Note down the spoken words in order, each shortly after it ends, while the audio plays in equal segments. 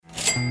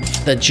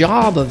The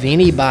job of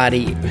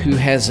anybody who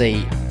has a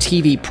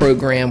TV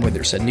program, whether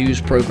it's a news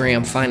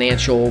program,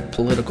 financial,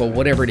 political,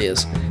 whatever it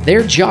is,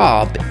 their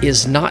job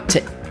is not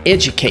to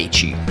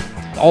educate you.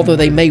 Although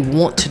they may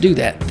want to do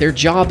that, their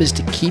job is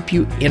to keep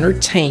you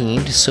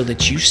entertained so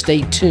that you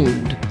stay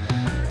tuned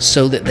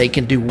so that they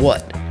can do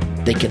what?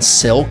 They can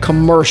sell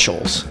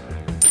commercials.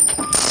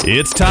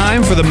 It's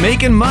time for the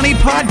Making Money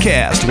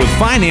Podcast with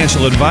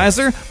financial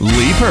advisor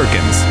Lee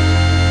Perkins.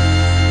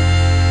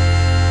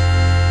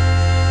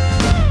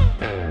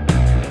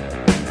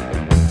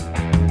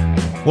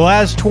 Well,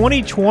 as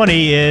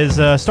 2020 is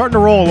starting to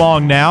roll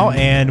along now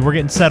and we're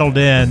getting settled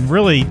in,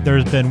 really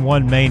there's been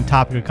one main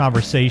topic of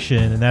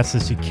conversation, and that's the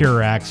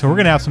Secure Act. So we're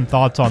going to have some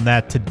thoughts on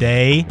that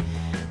today.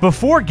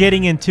 Before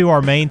getting into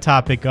our main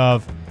topic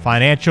of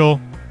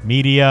financial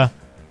media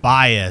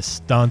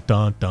bias, dun,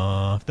 dun,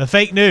 dun, the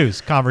fake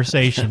news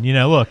conversation.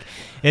 Look,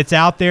 it's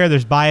out there.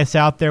 There's bias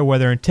out there,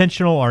 whether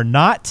intentional or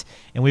not,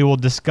 and we will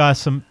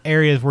discuss some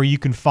areas where you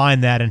can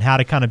find that and how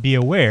to kind of be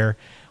aware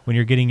when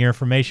you're getting your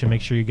information.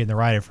 Make sure you're getting the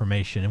right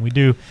information. And we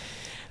do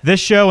this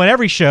show and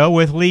every show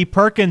with Lee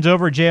Perkins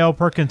over at J.L.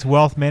 Perkins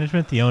Wealth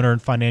Management, the owner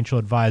and financial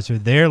advisor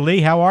there.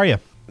 Lee, how are you?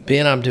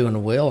 Ben, I'm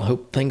doing well.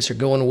 Hope things are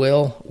going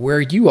well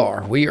where you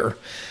are. We are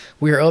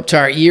up to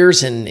our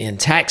ears in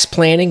tax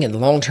planning and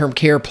long-term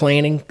care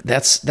planning.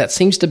 That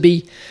seems to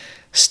be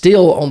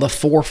still on the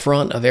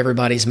forefront of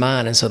everybody's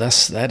mind, and so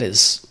that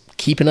is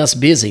keeping us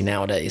busy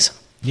nowadays.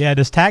 Yeah,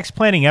 does tax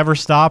planning ever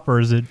stop, or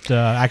does it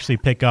actually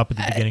pick up at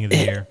the beginning of the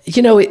year?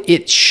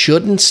 It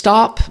shouldn't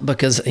stop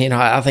because,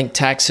 I think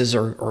taxes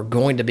are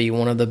going to be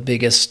one of the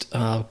biggest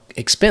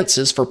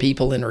expenses for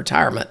people in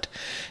retirement.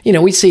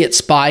 We see it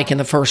spike in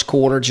the first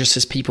quarter just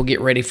as people get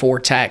ready for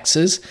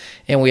taxes,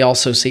 and we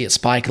also see it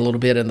spike a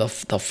little bit in the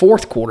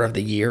fourth quarter of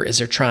the year as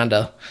they're trying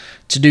to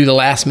do the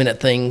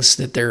last-minute things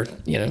that their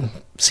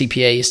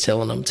CPA is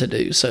telling them to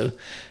do. So,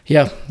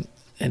 yeah,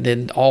 and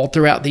then all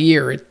throughout the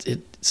year,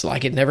 it's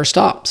like it never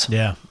stops.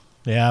 Yeah.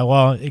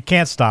 Well, it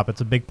can't stop. It's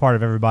a big part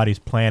of everybody's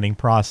planning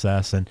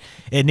process, and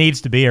it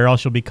needs to be, or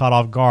else you'll be caught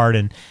off guard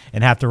and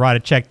have to write a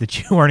check that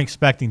you weren't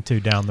expecting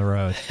to down the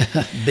road.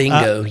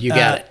 Bingo, you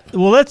got it.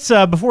 Well, let's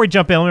before we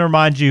jump in, let me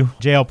remind you,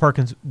 J.L.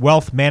 Perkins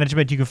Wealth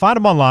Management. You can find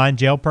them online,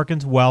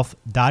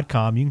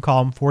 jlperkinswealth.com. You can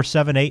call them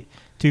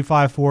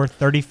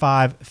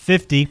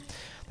 478-254-3550.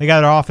 They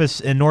got their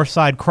office in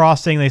Northside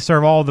Crossing. They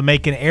serve all of the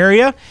Macon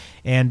area.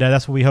 And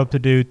that's what we hope to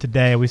do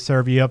today. We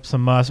serve you up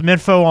some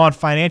info on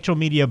financial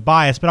media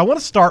bias. But I want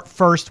to start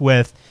first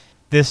with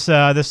this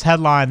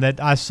headline that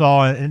I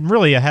saw, and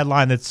really a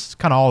headline that's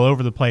kind of all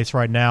over the place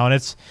right now. And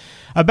it's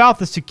about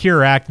the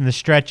Secure Act and the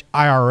Stretch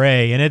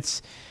IRA. And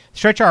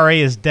Stretch IRA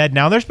is dead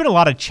now. There's been a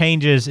lot of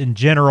changes in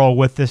general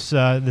with this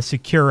the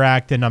Secure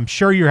Act, and I'm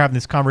sure you're having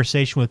this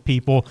conversation with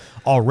people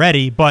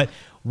already. But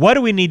what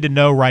do we need to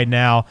know right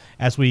now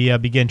as we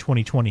begin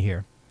 2020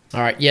 here? All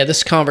right. Yeah,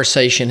 this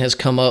conversation has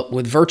come up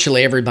with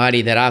virtually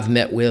everybody that I've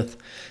met with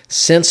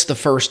since the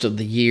first of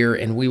the year,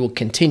 and we will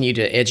continue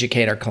to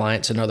educate our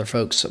clients and other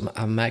folks.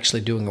 I'm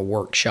actually doing a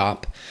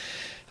workshop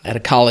at a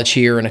college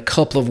here in a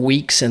couple of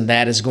weeks, and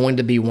that is going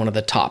to be one of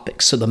the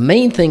topics. So the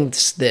main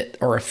things that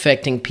are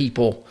affecting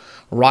people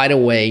right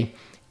away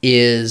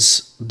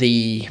is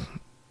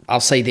I'll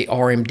say the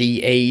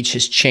RMD age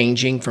is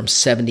changing from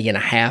 70 and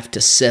a half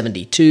to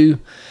 72.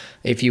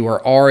 If you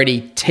are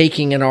already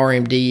taking an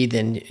RMD,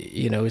 then,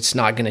 it's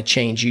not going to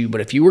change you. But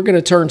if you were going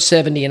to turn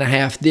 70 and a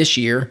half this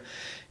year,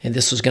 and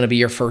this was going to be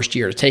your first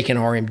year to take an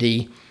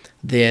RMD,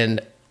 then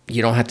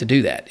you don't have to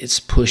do that. It's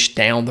pushed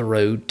down the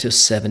road to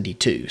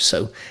 72.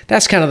 So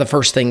that's kind of the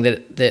first thing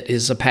that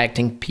is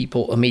impacting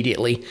people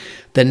immediately.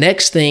 The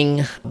next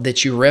thing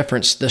that you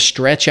referenced, the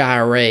Stretch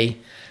IRA,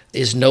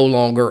 is no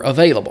longer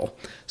available.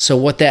 So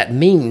what that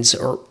means,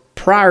 or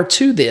prior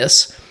to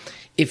this,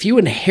 if you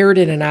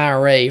inherited an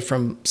IRA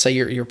from, say,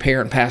 your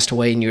parent passed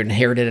away and you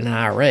inherited an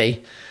IRA,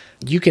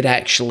 you could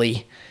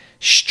actually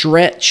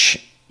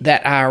stretch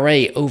that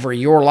IRA over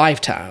your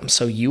lifetime.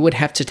 So you would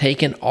have to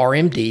take an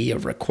RMD, a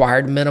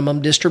required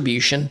minimum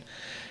distribution,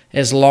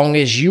 as long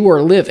as you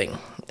are living.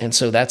 And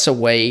so that's a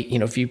way,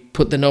 if you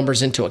put the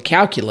numbers into a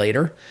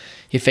calculator,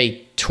 if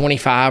a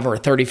 25 or a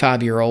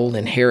 35-year-old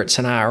inherits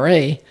an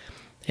IRA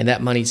and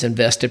that money's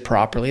invested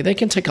properly, they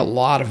can take a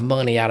lot of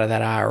money out of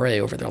that IRA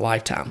over their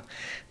lifetime.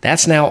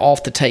 That's now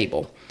off the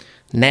table.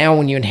 Now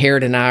when you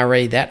inherit an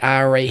IRA, that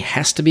IRA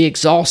has to be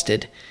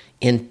exhausted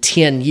in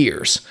 10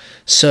 years.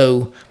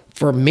 So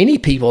for many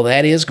people,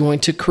 that is going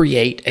to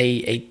create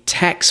a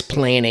tax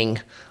planning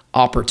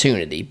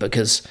opportunity,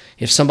 because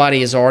if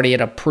somebody is already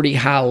at a pretty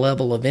high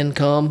level of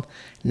income,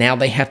 now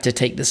they have to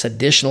take this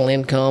additional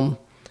income,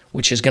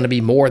 which is going to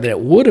be more than it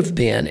would have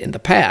been in the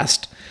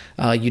past.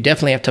 You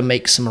definitely have to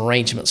make some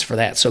arrangements for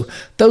that. So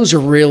those are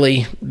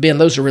really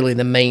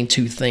the main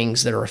two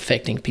things that are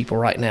affecting people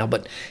right now.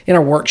 But in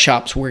our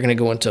workshops, we're going to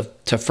go into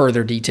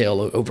further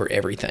detail over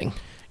everything.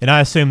 And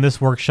I assume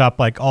this workshop,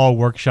 like all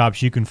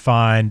workshops, you can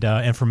find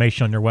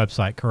information on your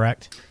website,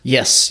 correct?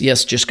 Yes.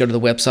 Just go to the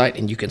website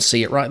and you can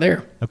see it right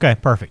there. Okay,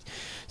 perfect.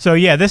 So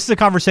yeah, this is a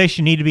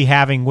conversation you need to be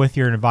having with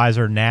your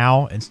advisor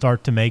now and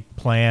start to make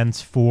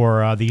plans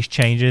for these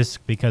changes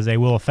because they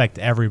will affect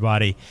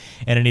everybody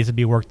and it needs to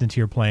be worked into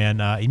your plan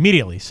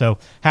immediately. So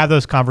have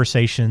those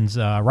conversations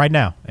right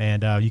now.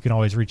 And you can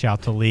always reach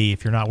out to Lee.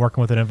 If you're not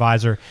working with an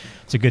advisor,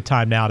 it's a good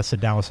time now to sit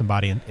down with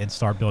somebody and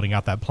start building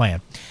out that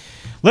plan.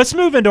 Let's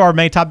move into our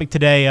main topic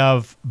today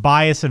of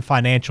bias in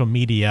financial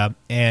media.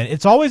 And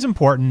it's always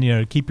important,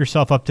 to keep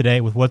yourself up to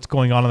date with what's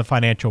going on in the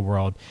financial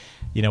world.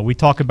 We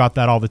talk about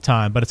that all the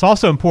time, but it's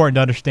also important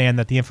to understand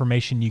that the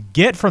information you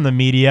get from the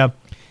media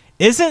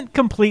isn't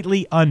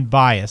completely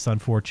unbiased,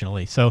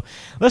 unfortunately. So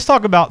let's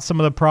talk about some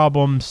of the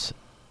problems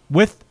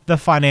with the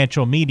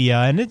financial media.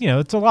 And,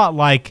 it's a lot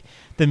like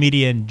the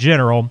media in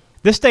general.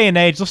 This day and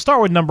age, let's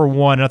start with number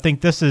one. And I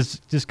think this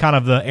is just kind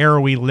of the era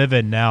we live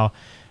in now,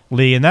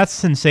 Lee, and that's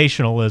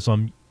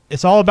sensationalism.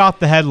 It's all about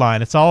the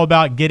headline. It's all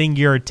about getting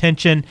your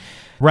attention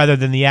rather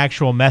than the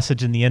actual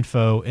message and the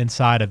info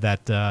inside of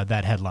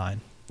that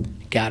headline.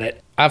 Got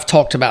it. I've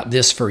talked about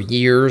this for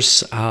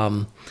years.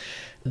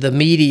 The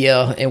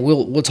media, and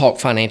we'll talk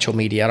financial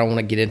media. I don't want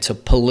to get into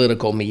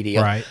political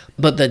media. Right.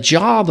 But the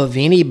job of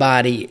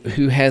anybody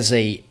who has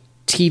a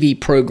TV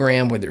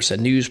program, whether it's a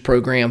news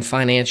program,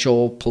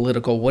 financial,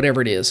 political,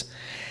 whatever it is,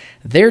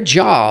 their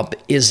job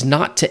is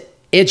not to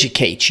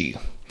educate you.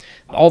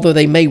 Although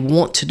they may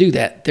want to do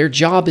that, their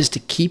job is to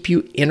keep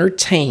you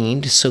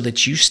entertained so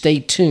that you stay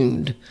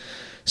tuned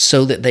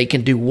so that they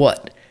can do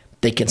what?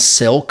 They can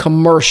sell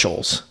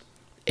commercials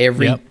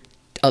every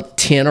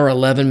 10 or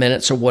 11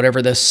 minutes or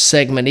whatever the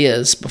segment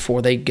is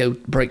before they go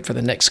break for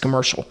the next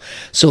commercial.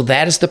 So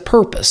that is the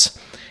purpose.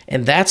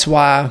 And that's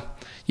why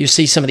you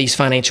see some of these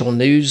financial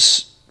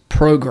news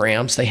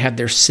programs, they have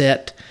their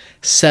set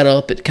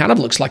up. It kind of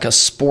looks like a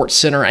Sports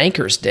Center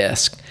anchor's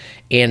desk.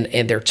 And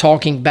they're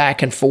talking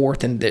back and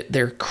forth, and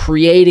they're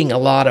creating a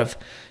lot of,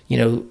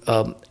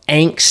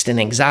 angst and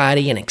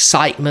anxiety and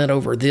excitement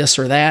over this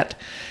or that.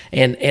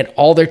 And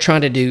all they're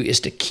trying to do is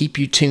to keep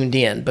you tuned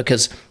in.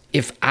 Because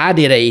if I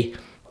did a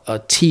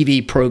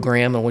TV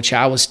program in which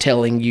I was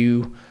telling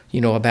you,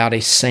 about a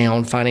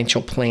sound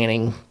financial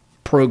planning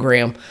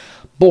program,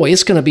 boy,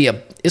 it's going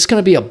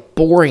to be a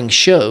boring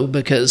show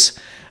because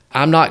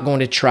I'm not going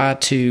to try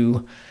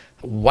to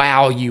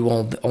wow you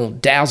on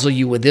dazzle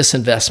you with this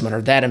investment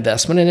or that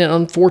investment. And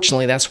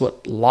unfortunately, that's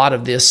what a lot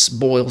of this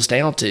boils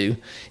down to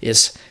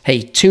is,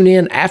 hey, tune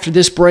in after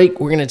this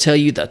break. We're going to tell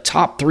you the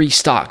top 3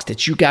 stocks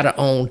that you got to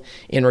own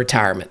in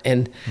retirement.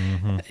 And,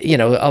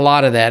 a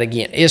lot of that,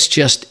 again,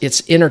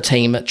 it's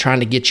entertainment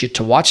trying to get you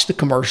to watch the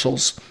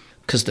commercials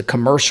because the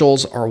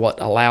commercials are what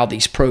allow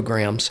these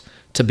programs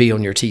to be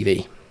on your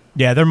TV.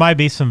 Yeah, there might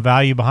be some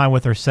value behind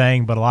what they're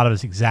saying, but a lot of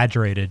it's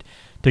exaggerated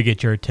to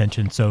get your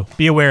attention. So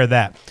be aware of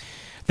that.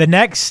 The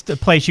next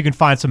place you can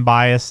find some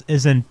bias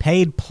is in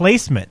paid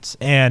placements.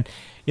 And,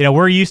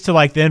 we're used to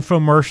like the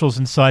infomercials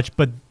and such,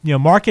 but,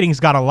 marketing's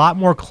got a lot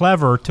more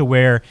clever to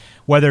where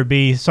whether it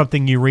be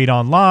something you read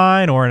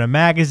online or in a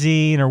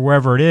magazine or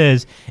wherever it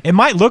is, it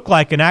might look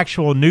like an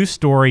actual news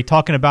story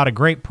talking about a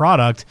great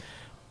product,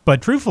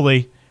 but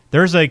truthfully,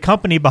 there's a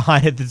company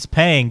behind it that's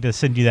paying to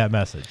send you that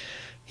message.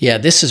 Yeah,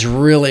 this has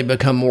really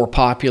become more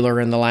popular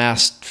in the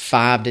last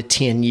 5 to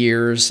 10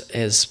 years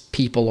as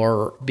people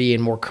are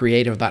being more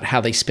creative about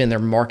how they spend their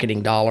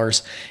marketing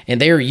dollars.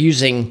 And they're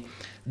using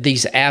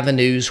these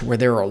avenues where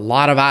there are a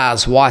lot of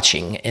eyes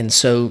watching. And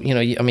so,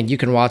 you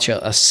can watch a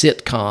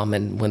sitcom,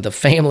 and when the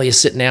family is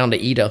sitting down to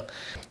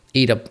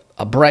eat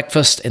a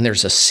breakfast and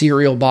there's a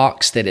cereal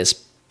box that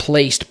is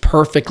placed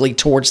perfectly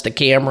towards the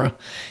camera,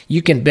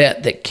 you can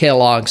bet that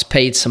Kellogg's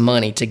paid some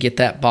money to get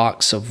that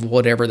box of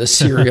whatever the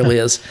cereal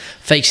is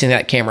facing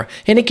that camera.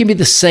 And it can be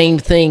the same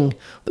thing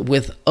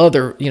with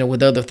other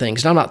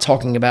things. And I'm not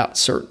talking about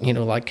certain,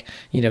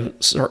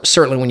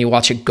 certainly when you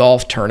watch a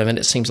golf tournament,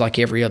 it seems like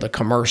every other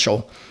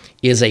commercial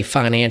is a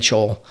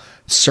financial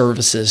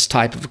services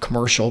type of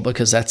commercial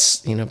because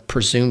that's,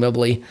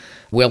 presumably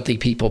wealthy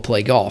people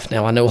play golf.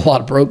 Now, I know a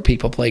lot of broke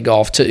people play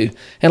golf too.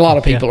 And a lot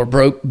of people are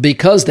broke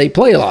because they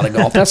play a lot of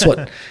golf. That's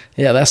what,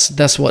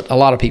 that's what a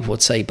lot of people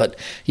would say. But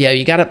yeah,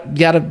 you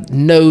gotta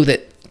know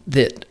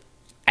that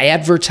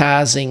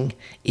advertising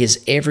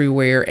is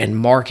everywhere and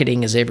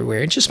marketing is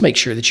everywhere. And just make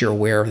sure that you're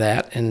aware of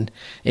that and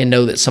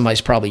know that somebody's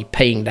probably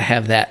paying to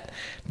have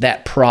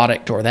that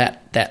product or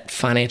that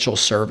financial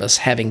service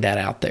having that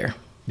out there.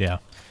 Yeah,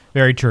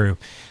 very true.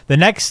 The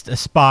next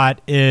spot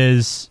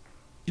is,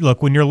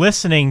 look, when you're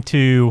listening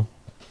to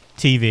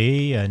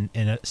TV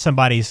and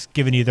somebody's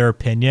giving you their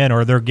opinion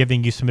or they're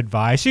giving you some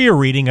advice or you're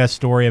reading a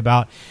story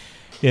about,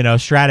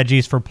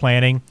 strategies for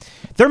planning,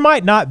 there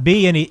might not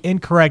be any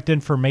incorrect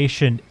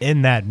information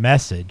in that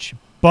message,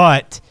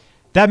 but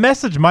that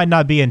message might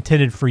not be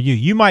intended for you.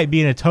 You might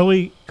be in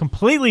a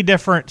completely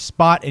different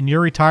spot in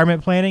your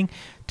retirement planning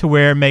to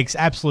where it makes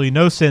absolutely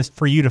no sense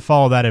for you to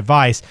follow that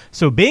advice.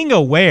 So being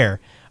aware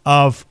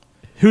of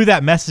who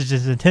that message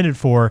is intended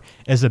for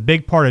is a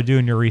big part of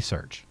doing your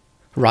research.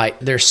 Right.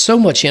 There's so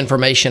much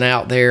information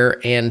out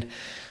there, and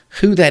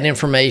who that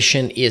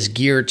information is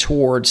geared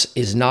towards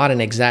is not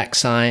an exact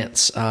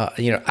science.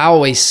 I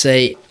always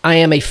say I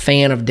am a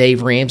fan of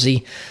Dave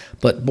Ramsey,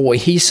 but boy,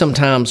 he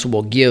sometimes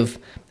will give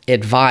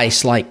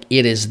advice like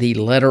it is the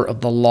letter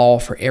of the law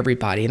for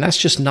everybody, and that's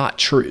just not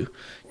true.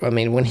 I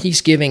mean, when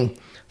he's giving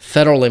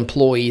federal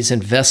employees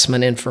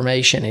investment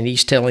information and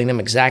he's telling them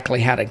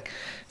exactly how to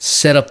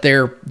set up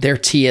their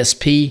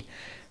TSP,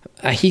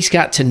 he's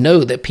got to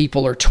know that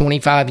people are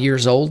 25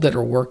 years old that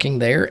are working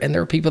there, and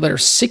there are people that are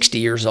 60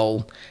 years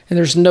old, and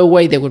there's no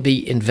way they would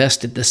be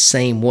invested the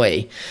same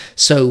way.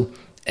 So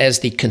as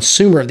the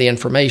consumer of the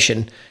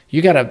information,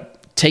 you got to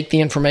take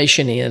the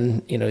information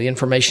in, the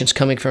information's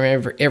coming from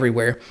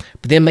everywhere,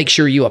 but then make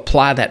sure you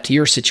apply that to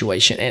your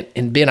situation.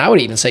 And Ben, I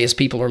would even say as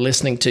people are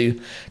listening to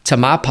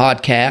my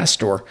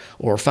podcast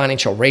or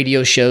financial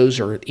radio shows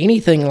or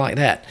anything like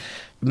that,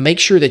 make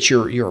sure that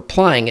you're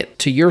applying it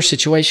to your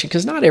situation,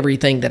 because not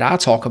everything that I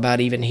talk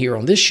about even here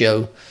on this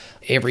show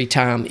every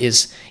time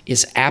is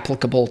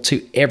applicable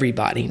to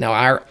everybody.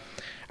 Now,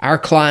 our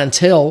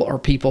clientele are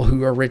people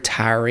who are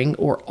retiring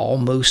or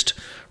almost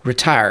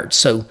retired.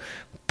 So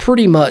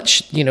pretty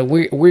much,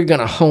 we're going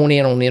to hone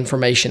in on the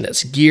information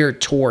that's geared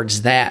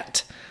towards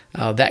that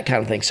kind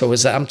of thing. So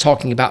as I'm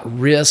talking about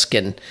risk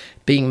and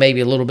being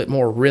maybe a little bit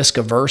more risk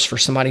averse for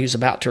somebody who's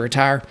about to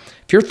retire,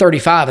 if you're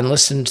 35 and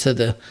listening to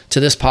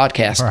this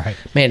podcast, right,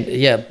 man,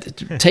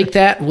 take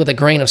that with a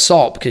grain of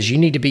salt, because you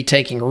need to be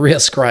taking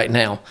risk right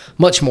now,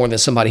 much more than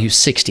somebody who's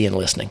 60 and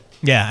listening.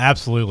 Yeah,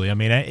 absolutely. I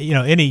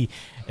mean,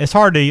 it's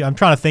hard to. I'm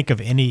trying to think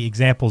of any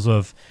examples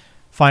of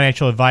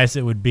financial advice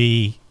that would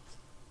be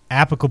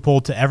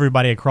applicable to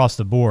everybody across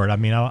the board. I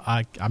mean,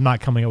 I'm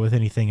not coming up with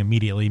anything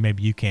immediately.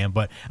 Maybe you can,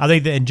 but I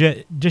think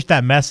that just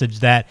that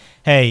message that,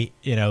 hey,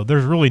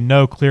 there's really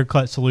no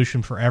clear-cut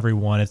solution for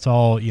everyone. It's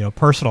all,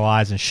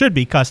 personalized and should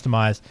be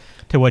customized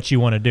to what you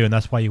want to do, and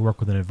that's why you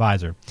work with an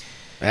advisor.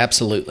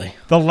 Absolutely.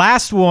 The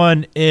last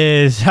one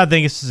is, I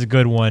think this is a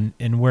good one,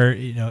 and where,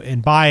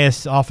 in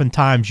bias,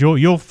 oftentimes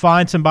you'll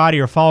find somebody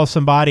or follow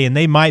somebody, and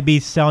they might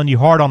be selling you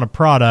hard on a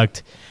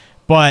product,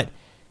 but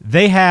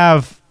they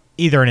have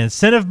either an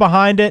incentive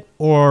behind it,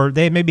 or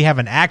they maybe have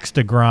an axe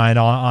to grind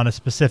on a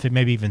specific,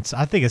 maybe even,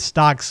 I think it's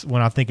stocks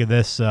when I think of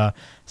this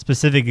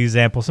specific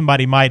example.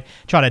 Somebody might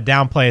try to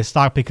downplay a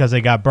stock because they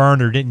got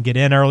burned or didn't get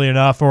in early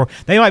enough, or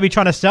they might be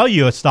trying to sell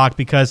you a stock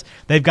because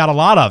they've got a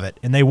lot of it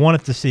and they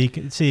want it to see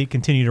it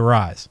continue to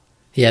rise.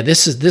 Yeah,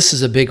 this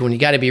is a big one. You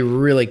got to be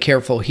really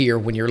careful here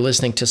when you're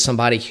listening to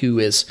somebody who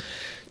is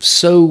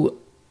so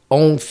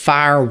on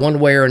fire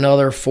one way or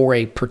another for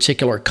a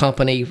particular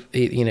company,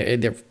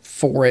 either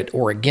for it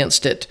or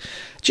against it.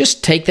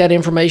 Just take that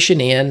information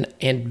in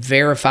and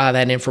verify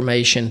that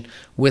information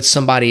with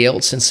somebody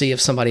else and see if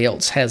somebody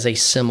else has a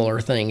similar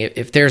thing.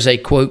 If there's a,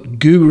 quote,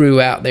 guru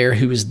out there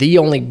who is the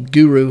only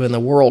guru in the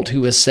world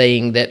who is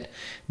saying that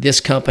this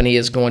company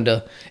is going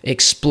to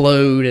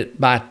explode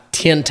by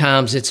 10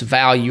 times its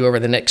value over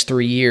the next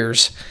 3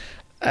 years,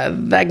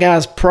 that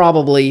guy's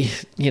probably,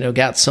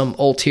 got some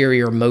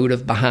ulterior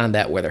motive behind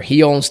that, whether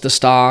he owns the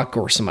stock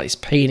or somebody's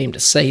paying him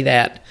to say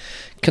that.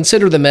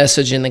 Consider the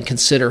message, and then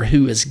consider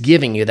who is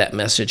giving you that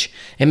message,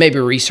 and maybe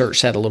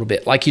research that a little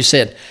bit. Like you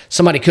said,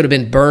 somebody could have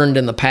been burned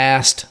in the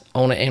past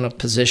in a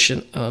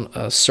position on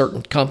a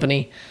certain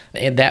company,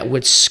 and that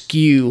would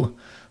skew,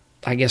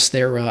 I guess,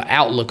 their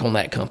outlook on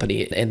that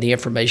company and the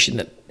information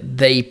that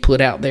they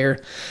put out there.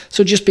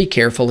 So just be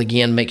careful.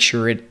 Again, make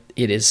sure it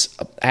is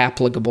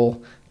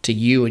applicable to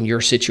you and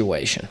your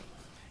situation.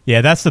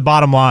 Yeah, that's the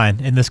bottom line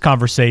in this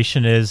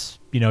conversation is,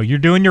 you're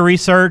doing your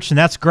research, and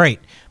that's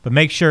great, but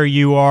make sure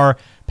you are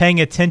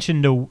paying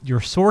attention to your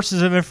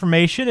sources of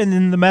information and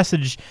then the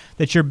message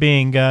that you're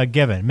being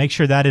given. Make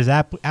sure that is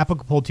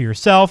applicable to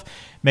yourself.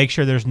 Make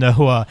sure there's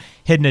no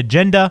hidden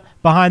agenda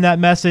behind that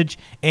message.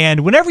 And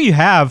whenever you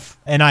have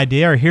an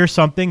idea or hear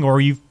something, or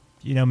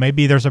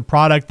maybe there's a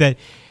product that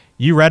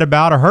you read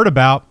about or heard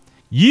about,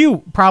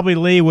 you probably,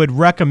 Lee, would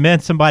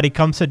recommend somebody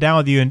come sit down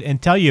with you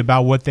and tell you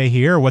about what they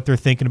hear or what they're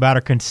thinking about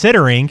or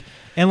considering,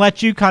 and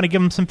let you kind of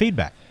give them some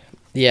feedback.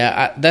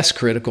 Yeah, that's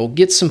critical.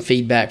 Get some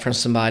feedback from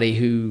somebody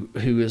who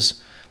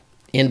is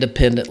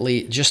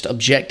independently just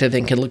objective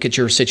and can look at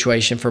your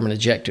situation from an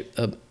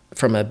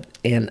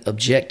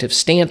objective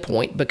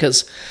standpoint,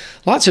 because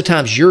lots of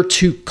times you're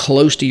too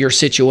close to your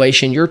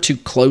situation, you're too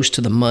close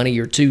to the money,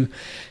 you're too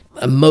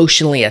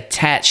emotionally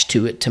attached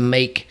to it to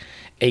make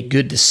a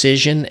good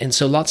decision. And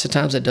so lots of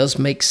times it does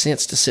make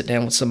sense to sit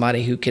down with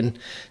somebody who can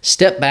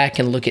step back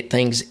and look at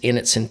things in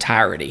its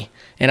entirety.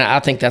 And I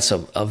think that's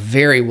a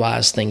very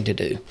wise thing to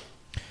do.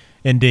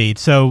 Indeed.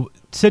 So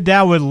sit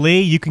down with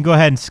Lee. You can go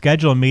ahead and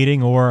schedule a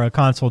meeting or a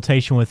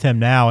consultation with him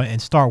now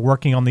and start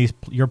working on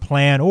your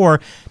plan,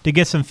 or to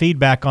get some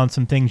feedback on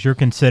some things you're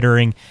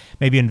considering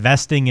maybe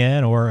investing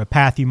in or a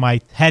path you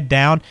might head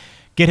down.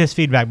 Get his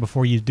feedback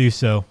before you do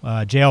so.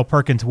 J.L.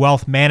 Perkins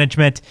Wealth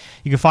Management.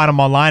 You can find him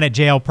online at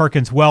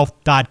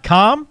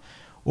jlperkinswealth.com,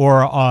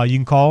 or you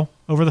can call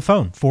over the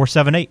phone,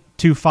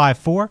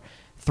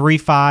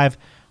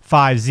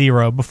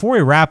 478-254-3550. Before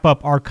we wrap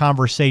up our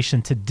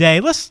conversation today,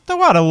 let's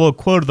throw out a little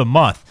quote of the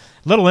month.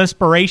 little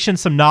inspiration,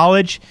 some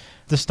knowledge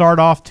to start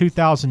off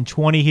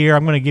 2020 here.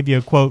 I'm going to give you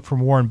a quote from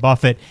Warren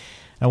Buffett.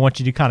 I want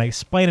you to kind of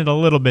explain it a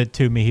little bit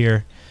to me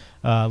here,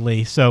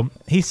 Lee. So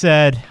he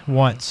said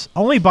once,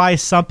 only buy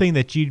something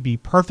that you'd be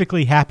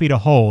perfectly happy to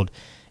hold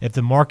if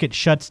the market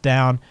shuts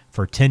down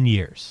for 10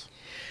 years.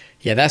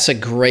 Yeah, that's a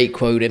great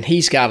quote. And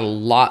he's got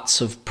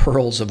lots of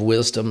pearls of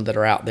wisdom that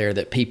are out there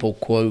that people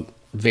quote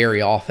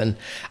very often.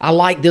 I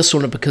like this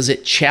one because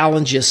it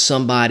challenges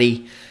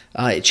somebody.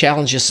 It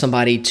challenges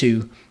somebody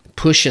to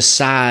push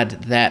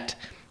aside that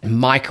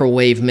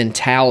microwave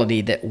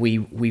mentality that we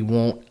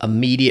want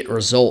immediate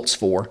results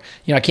for.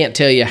 I can't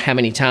tell you how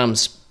many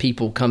times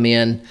people come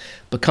in,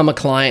 become a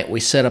client, we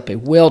set up a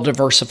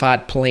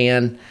well-diversified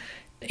plan,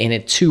 and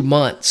in 2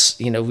 months,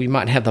 we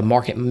might have the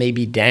market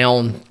maybe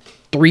down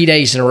 3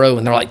 days in a row,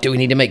 and they're like, do we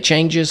need to make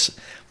changes?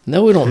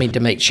 No, we don't need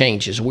to make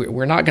changes.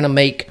 We're not going to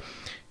make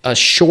a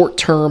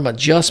short-term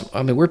adjustment.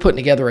 I mean, we're putting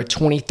together a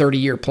 20,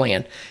 30-year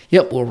plan.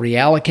 Yep, we'll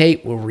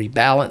reallocate, we'll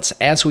rebalance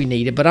as we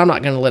need it, but I'm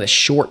not going to let a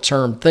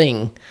short-term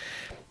thing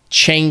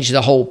change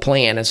the whole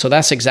plan. And so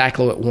that's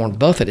exactly what Warren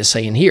Buffett is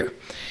saying here.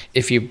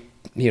 If you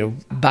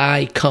buy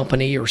a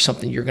company or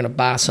something, you're going to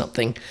buy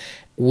something,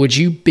 would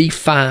you be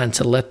fine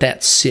to let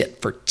that sit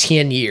for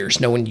 10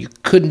 years knowing you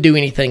couldn't do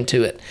anything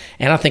to it?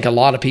 And I think a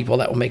lot of people,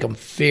 that will make them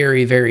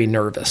very, very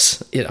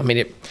nervous. It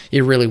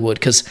really would,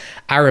 because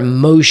our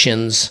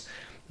emotions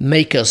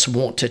make us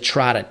want to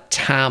try to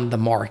time the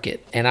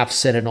market. And I've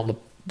said it on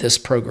this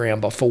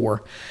program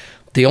before.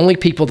 The only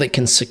people that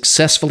can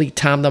successfully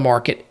time the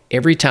market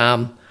every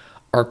time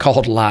are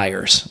called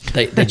liars.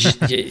 They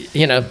just, you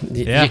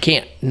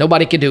can't.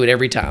 Nobody can do it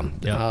every time.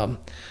 Yeah.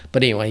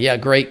 But anyway, yeah,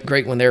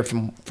 great one there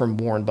from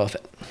Warren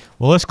Buffett.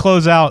 Well, let's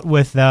close out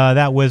with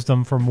that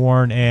wisdom from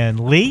Warren and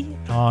Lee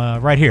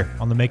right here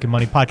on the Making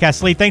Money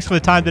Podcast. Lee, thanks for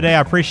the time today. I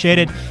appreciate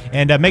it.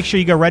 And make sure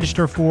you go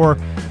register for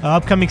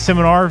upcoming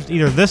seminars,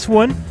 either this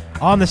one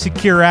on the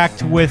Secure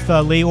Act with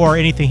Lee or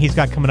anything he's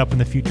got coming up in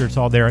the future. It's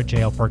all there at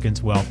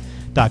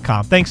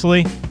jlperkinswealth.com. Thanks,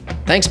 Lee.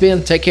 Thanks,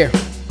 Ben. Take care.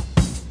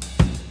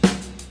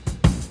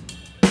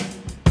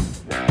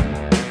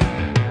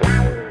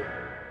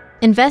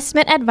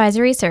 Investment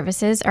advisory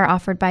services are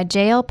offered by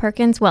J.L.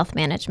 Perkins Wealth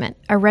Management,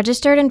 a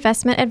registered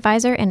investment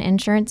advisor and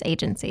insurance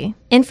agency.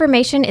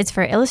 Information is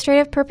for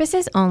illustrative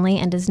purposes only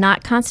and does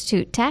not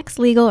constitute tax,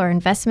 legal, or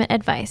investment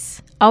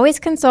advice. Always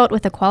consult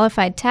with a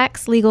qualified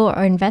tax, legal,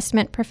 or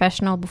investment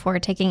professional before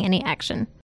taking any action.